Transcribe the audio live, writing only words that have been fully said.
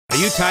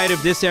you tired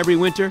of this every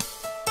winter?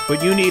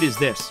 What you need is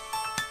this.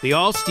 The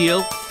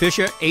all-steel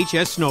Fisher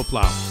HS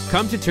snowplow.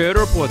 Come to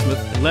Toyota of Portsmouth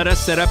and let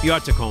us set up your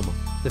Tacoma.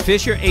 The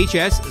Fisher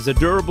HS is a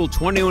durable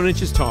 21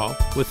 inches tall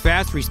with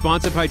fast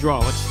responsive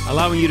hydraulics,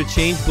 allowing you to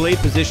change blade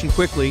position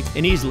quickly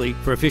and easily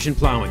for efficient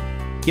plowing.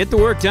 Get the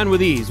work done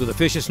with ease with a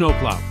Fisher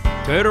snowplow.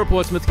 Toyota of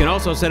Portsmouth can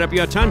also set up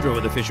your Tundra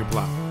with a Fisher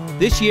plow.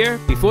 This year,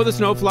 before the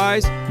snow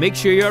flies, make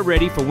sure you're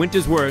ready for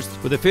winter's worst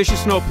with a Fisher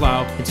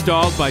snowplow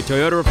installed by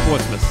Toyota of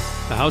Portsmouth,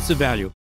 the house of value.